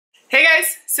Hey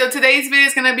guys, so today's video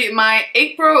is going to be my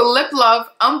April Lip Love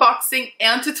unboxing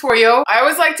and tutorial. I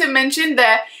always like to mention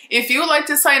that if you would like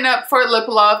to sign up for Lip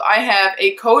Love, I have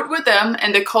a code with them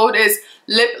and the code is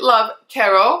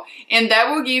LipLoveCarol, and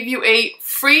that will give you a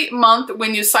free month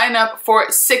when you sign up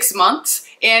for 6 months.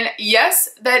 And yes,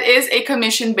 that is a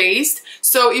commission based,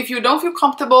 so if you don't feel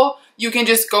comfortable, you can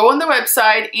just go on the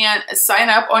website and sign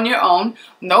up on your own.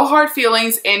 No hard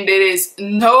feelings, and there is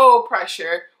no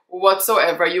pressure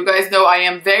whatsoever. You guys know I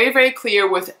am very clear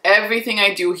with everything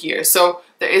I do here, so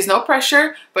there is no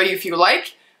pressure, but if you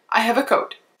like, I have a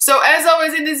code. So as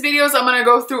always in these videos, I'm gonna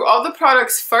go through all the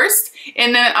products first,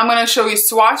 and then I'm gonna show you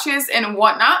swatches and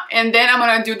whatnot, and then I'm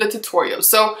gonna do the tutorial.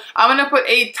 So I'm gonna put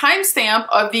a timestamp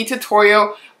of the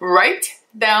tutorial right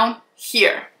down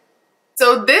here.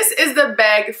 So this is the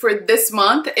bag for this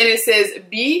month, and it says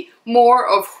be more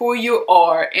of who you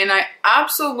are, and I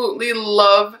absolutely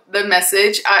love the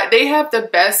message. They have the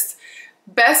best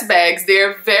bags.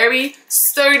 They're very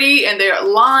sturdy and they're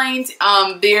lined.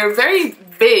 They're very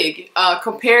big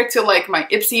compared to like my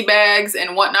Ipsy bags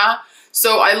and whatnot.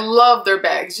 So I love their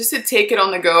bags just to take it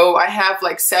on the go. I have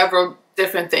like several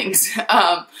different things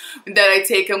that I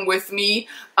take them with me.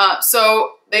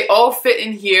 So they all fit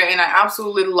in here, and I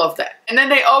absolutely love that. And then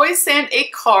they always send a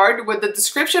card with the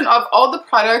description of all the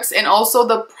products and also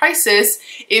the prices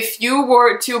if you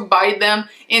were to buy them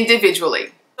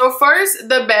individually. So first,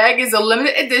 the bag is a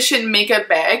limited edition makeup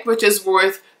bag, which is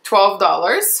worth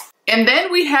 $12. And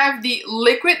then we have the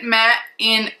Liquid Matte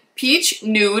in Peach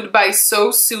Nude by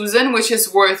So Susan, which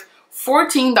is worth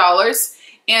 $14.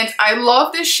 And I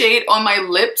love this shade on my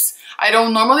lips. I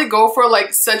don't normally go for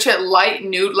like such a light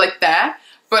nude like that,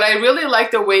 but I really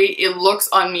like the way it looks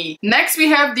on me. Next, we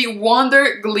have the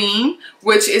Wonder Gleam,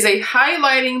 which is a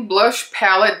highlighting blush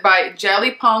palette by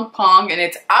Jelly Pong Pong, and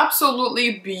it's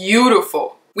absolutely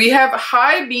beautiful. We have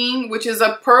High Beam, which is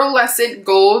a pearlescent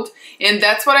gold, and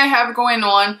that's what I have going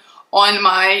on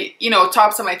my,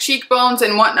 tops of my cheekbones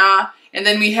and whatnot. And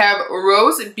then we have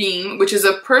Rose Beam, which is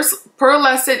a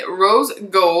pearlescent rose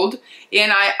gold,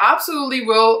 and I absolutely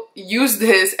will use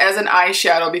this as an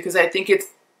eyeshadow because I think it's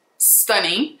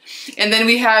stunning. And then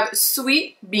we have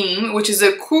Sweet Beam, which is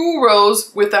a cool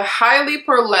rose with a highly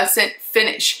pearlescent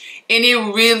finish, and it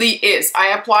really is.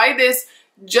 I applied this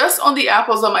just on the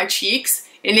apples of my cheeks,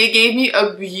 and it gave me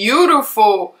a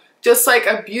beautiful, just like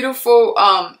a beautiful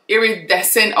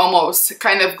iridescent almost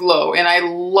kind of glow, and I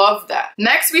love that.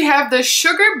 Next, we have the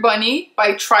Sugar Bunny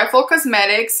by Trifle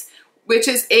Cosmetics, which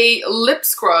is a lip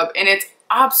scrub, and it's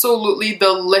absolutely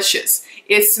delicious.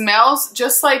 It smells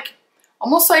just like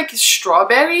almost like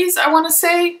strawberries, I want to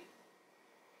say.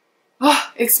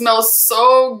 Oh, it smells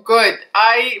so good.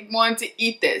 I want to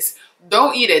eat this.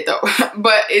 Don't eat it though,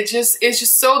 but it's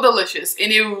just so delicious,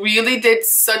 and it really did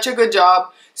such a good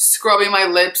job scrubbing my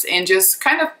lips and just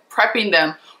kind of prepping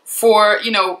them for,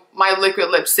 my liquid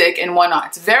lipstick and whatnot.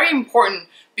 It's very important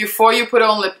before you put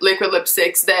on liquid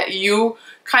lipsticks that you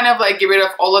kind of like get rid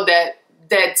of all of that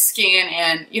dead skin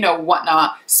and,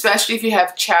 whatnot, especially if you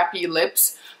have chappy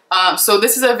lips. So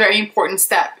this is a very important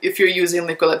step if you're using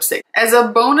liquid lipstick. As a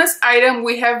bonus item,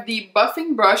 we have the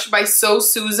Buffing Brush by So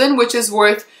Susan, which is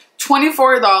worth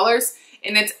 $24,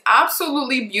 and it's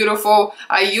absolutely beautiful.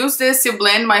 I use this to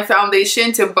blend my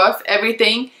foundation to buff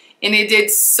everything, and it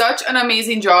did such an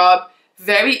amazing job.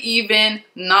 Very even,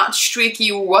 not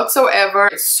streaky whatsoever.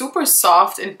 It's super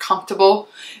soft and comfortable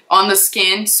on the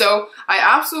skin. So I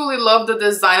absolutely love the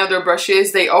design of their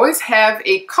brushes. They always have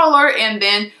a color and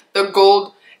then the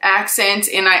gold accent,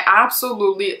 and I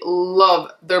absolutely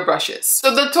love their brushes.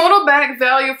 So the total bag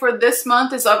value for this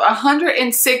month is of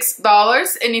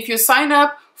 $106, and if you sign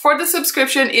up for the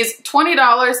subscription is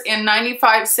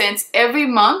 $20.95 every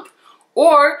month,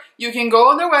 or you can go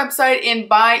on their website and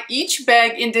buy each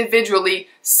bag individually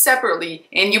separately,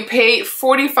 and you pay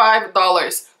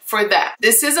 $45 for that.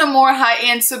 This is a more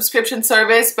high-end subscription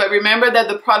service, but remember that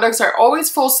the products are always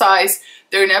full size,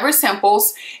 they're never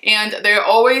samples, and they're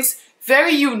always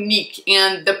very unique,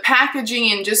 and the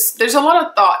packaging and just there's a lot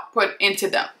of thought put into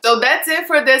them. So that's it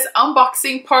for this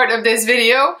unboxing part of this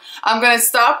video. I'm gonna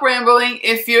stop rambling.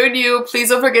 If you're new, please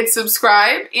don't forget to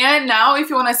subscribe, and now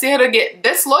if you want to see how to get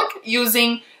this look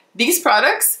using these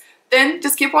products, then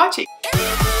just keep watching.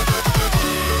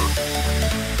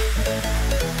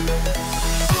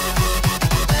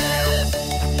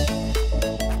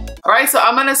 Alright, so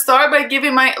I'm going to start by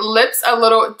giving my lips a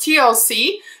little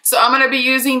TLC. So I'm going to be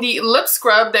using the lip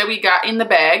scrub that we got in the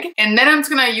bag. And then I'm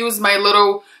just going to use my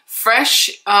little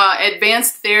Fresh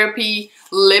Advanced Therapy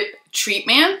lip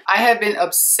treatment. I have been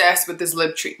obsessed with this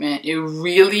lip treatment. It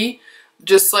really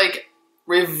just like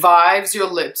revives your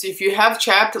lips. If you have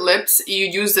chapped lips, you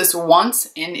use this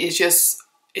once and it's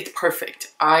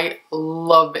perfect. I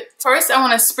love it. First, I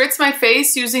want to spritz my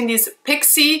face using this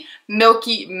Pixie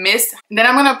Milky Mist. Then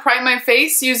I'm going to prime my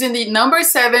face using the number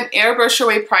 7 Airbrush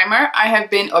Away Primer. I have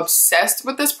been obsessed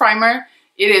with this primer.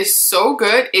 It is so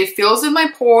good. It fills in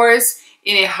my pores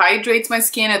and it hydrates my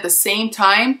skin at the same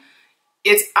time.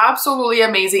 It's absolutely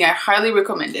amazing. I highly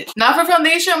recommend it. Now for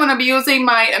foundation, I'm going to be using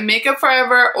my Makeup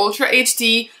Forever Ultra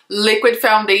HD Liquid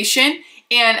Foundation.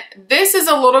 And this is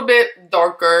a little bit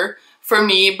darker for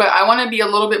me, but I want to be a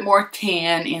little bit more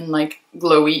tan and like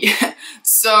glowy.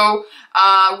 So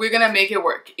we're going to make it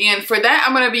work. And for that,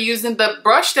 I'm going to be using the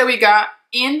brush that we got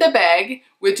in the bag,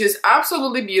 which is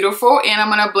absolutely beautiful. And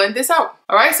I'm going to blend this out.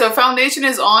 All right, so foundation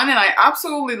is on and I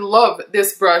absolutely love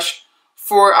this brush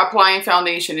for applying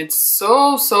foundation. It's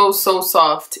so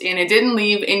soft and it didn't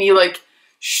leave any like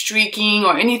streaking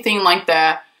or anything like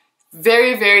that.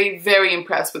 Very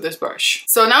impressed with this brush.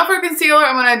 So now for concealer,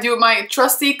 I'm going to do my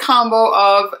trusty combo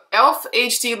of e.l.f.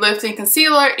 HD Lifting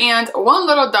Concealer and one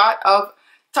little dot of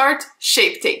Tarte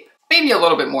Shape Tape. Maybe a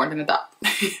little bit more than a dot.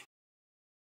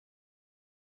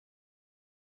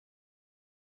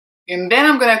 And then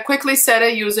I'm going to quickly set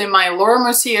it using my Laura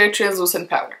Mercier translucent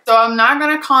powder. So I'm not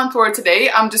going to contour today.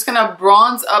 I'm just going to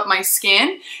bronze up my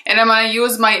skin. And I'm going to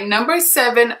use my number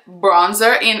 7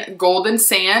 bronzer in Golden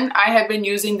Sand. I have been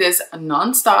using this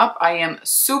non-stop. I am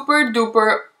super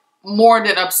duper more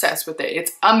than obsessed with it.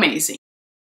 It's amazing.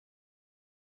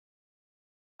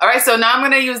 Alright, so now I'm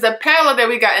going to use the palette that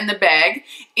we got in the bag.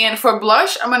 And for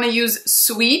blush, I'm going to use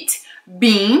Sweet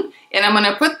Bean. And I'm going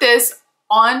to put this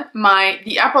on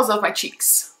the apples of my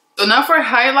cheeks. So now for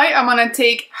highlight, I'm going to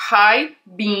take High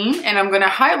Beam and I'm going to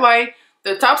highlight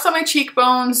the tops of my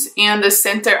cheekbones and the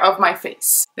center of my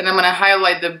face. Then I'm going to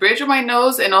highlight the bridge of my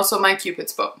nose and also my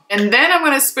cupid's bow. And then I'm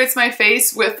going to spritz my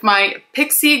face with my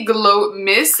Pixie Glow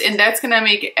Mist, and that's going to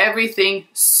make everything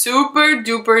super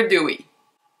duper dewy.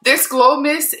 This glow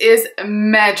mist is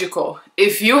magical.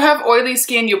 If you have oily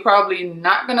skin, you're probably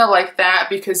not gonna like that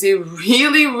because it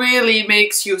really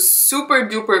makes you super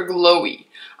duper glowy.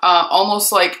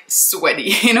 Almost like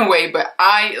sweaty in a way, but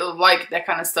I like that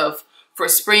kind of stuff for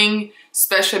spring,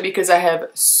 especially because I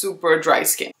have super dry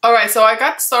skin. Alright, so I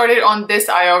got started on this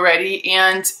eye already,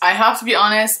 and I have to be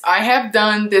honest, I have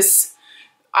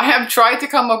tried to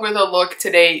come up with a look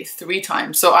today 3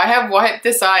 times. So I have wiped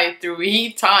this eye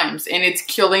 3 times and it's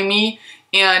killing me.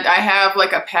 And I have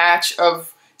like a patch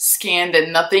of skin that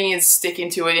nothing is sticking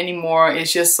to it anymore.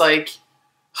 It's just like,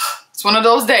 it's one of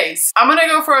those days. I'm gonna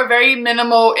go for a very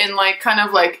minimal and like kind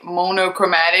of like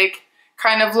monochromatic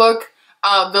kind of look.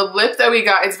 The lip that we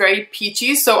got is very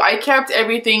peachy. So I kept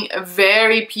everything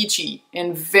very peachy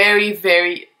and very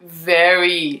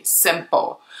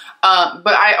simple.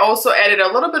 But I also added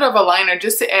a little bit of a liner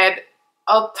just to add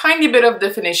a tiny bit of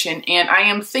definition, and I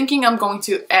am thinking I'm going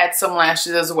to add some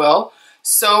lashes as well.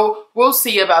 So we'll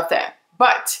see about that.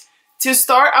 But to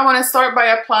start, I want to start by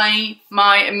applying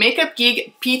my Makeup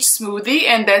Geek Peach Smoothie,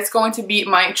 and that's going to be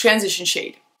my transition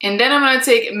shade. And then I'm going to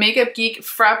take Makeup Geek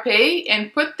Frappe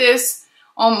and put this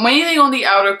mainly on the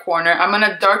outer corner. I'm going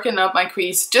to darken up my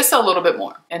crease just a little bit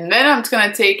more. And then I'm just going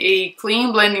to take a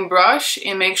clean blending brush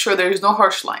and make sure there's no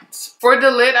harsh lines. For the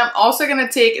lid, I'm also going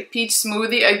to take a Peach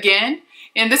Smoothie again.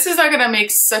 And this is not going to make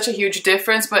such a huge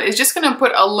difference, but it's just going to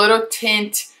put a little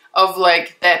tint of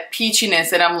like that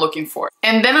peachiness that I'm looking for.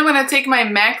 And then I'm going to take my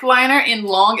MAC liner in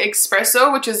Long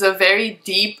Expresso, which is a very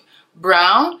deep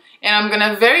brown. And I'm going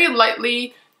to very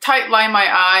lightly tight line my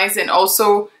eyes and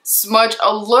also smudge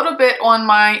a little bit on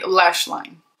my lash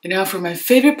line. And now for my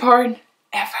favorite part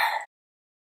ever.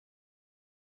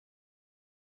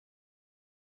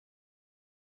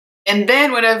 And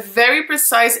then with a very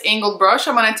precise angled brush,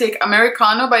 I'm going to take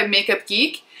Americano by Makeup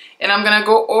Geek and I'm going to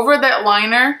go over that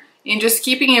liner and just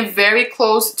keeping it very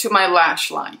close to my lash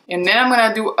line. And then I'm going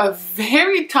to do a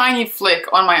very tiny flick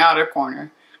on my outer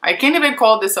corner. I can't even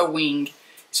call this a wing.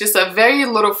 It's just a very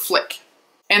little flick.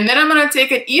 And then I'm going to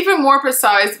take an even more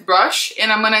precise brush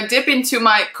and I'm going to dip into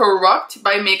my Corrupt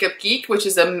by Makeup Geek, which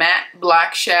is a matte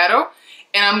black shadow.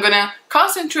 And I'm going to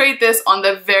concentrate this on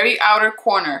the very outer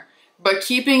corner, but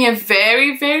keeping it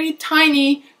very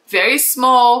tiny, very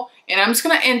small. And I'm just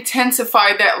going to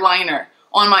intensify that liner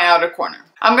on my outer corner.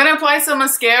 I'm going to apply some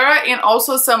mascara and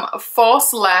also some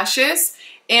false lashes.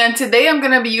 And today I'm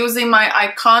going to be using my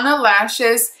Icona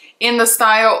lashes in the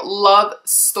style Love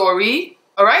Story.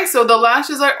 Alright, so the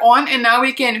lashes are on and now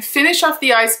we can finish off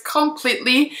the eyes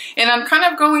completely, and I'm kind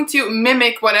of going to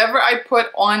mimic whatever I put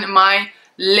on my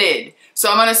lid. So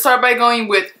I'm going to start by going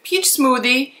with Peach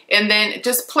Smoothie and then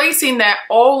just placing that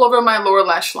all over my lower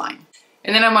lash line.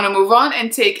 And then I'm gonna move on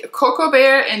and take Cocoa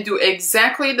Bear and do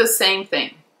exactly the same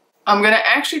thing. I'm gonna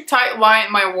actually tight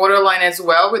line my waterline as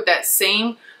well with that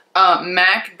same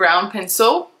MAC brown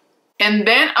pencil. And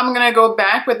then I'm gonna go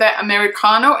back with that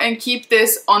Americano and keep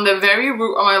this on the very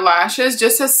root of my lashes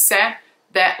just to set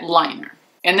that liner.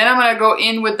 And then I'm gonna go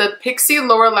in with the Pixie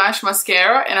Lower Lash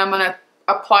Mascara and I'm gonna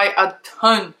apply a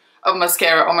ton of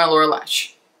mascara on my lower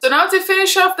lash. So now to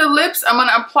finish off the lips, I'm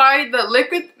gonna apply the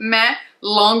Liquid Matte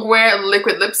Longwear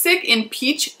Liquid Lipstick in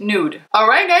Peach Nude.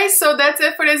 Alright guys, so that's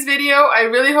it for this video. I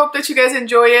really hope that you guys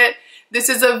enjoy it. This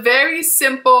is a very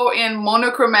simple and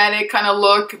monochromatic kind of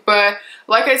look, but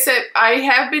like I said, I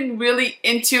have been really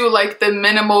into like the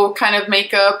minimal kind of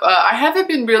makeup. I haven't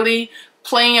been really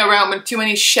playing around with too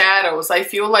many shadows. I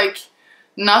feel like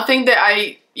nothing that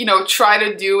I, try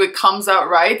to do, it comes out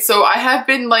right. So I have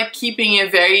been like keeping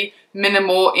it very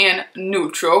minimal and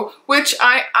neutral, which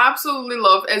I absolutely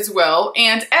love as well.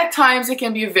 And at times it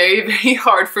can be very, very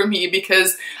hard for me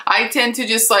because I tend to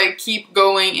just like keep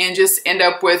going and just end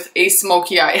up with a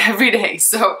smoky eye every day.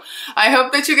 So I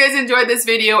hope that you guys enjoyed this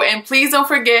video, and please don't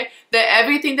forget that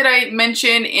everything that I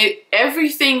mentioned,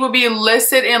 everything will be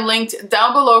listed and linked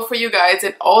down below for you guys,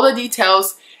 and all the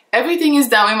details, everything is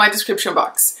down in my description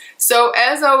box. So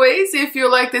as always, if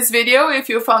you like this video, if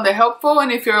you found it helpful,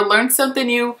 and if you learned something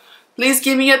new, please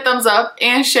give me a thumbs up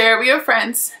and share it with your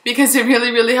friends because it really,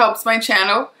 really helps my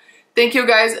channel. Thank you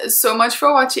guys so much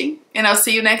for watching, and I'll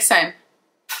see you next time.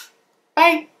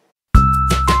 Bye!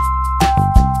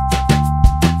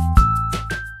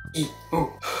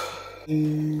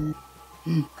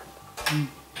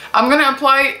 I'm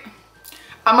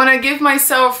going to give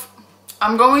myself,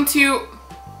 I'm going to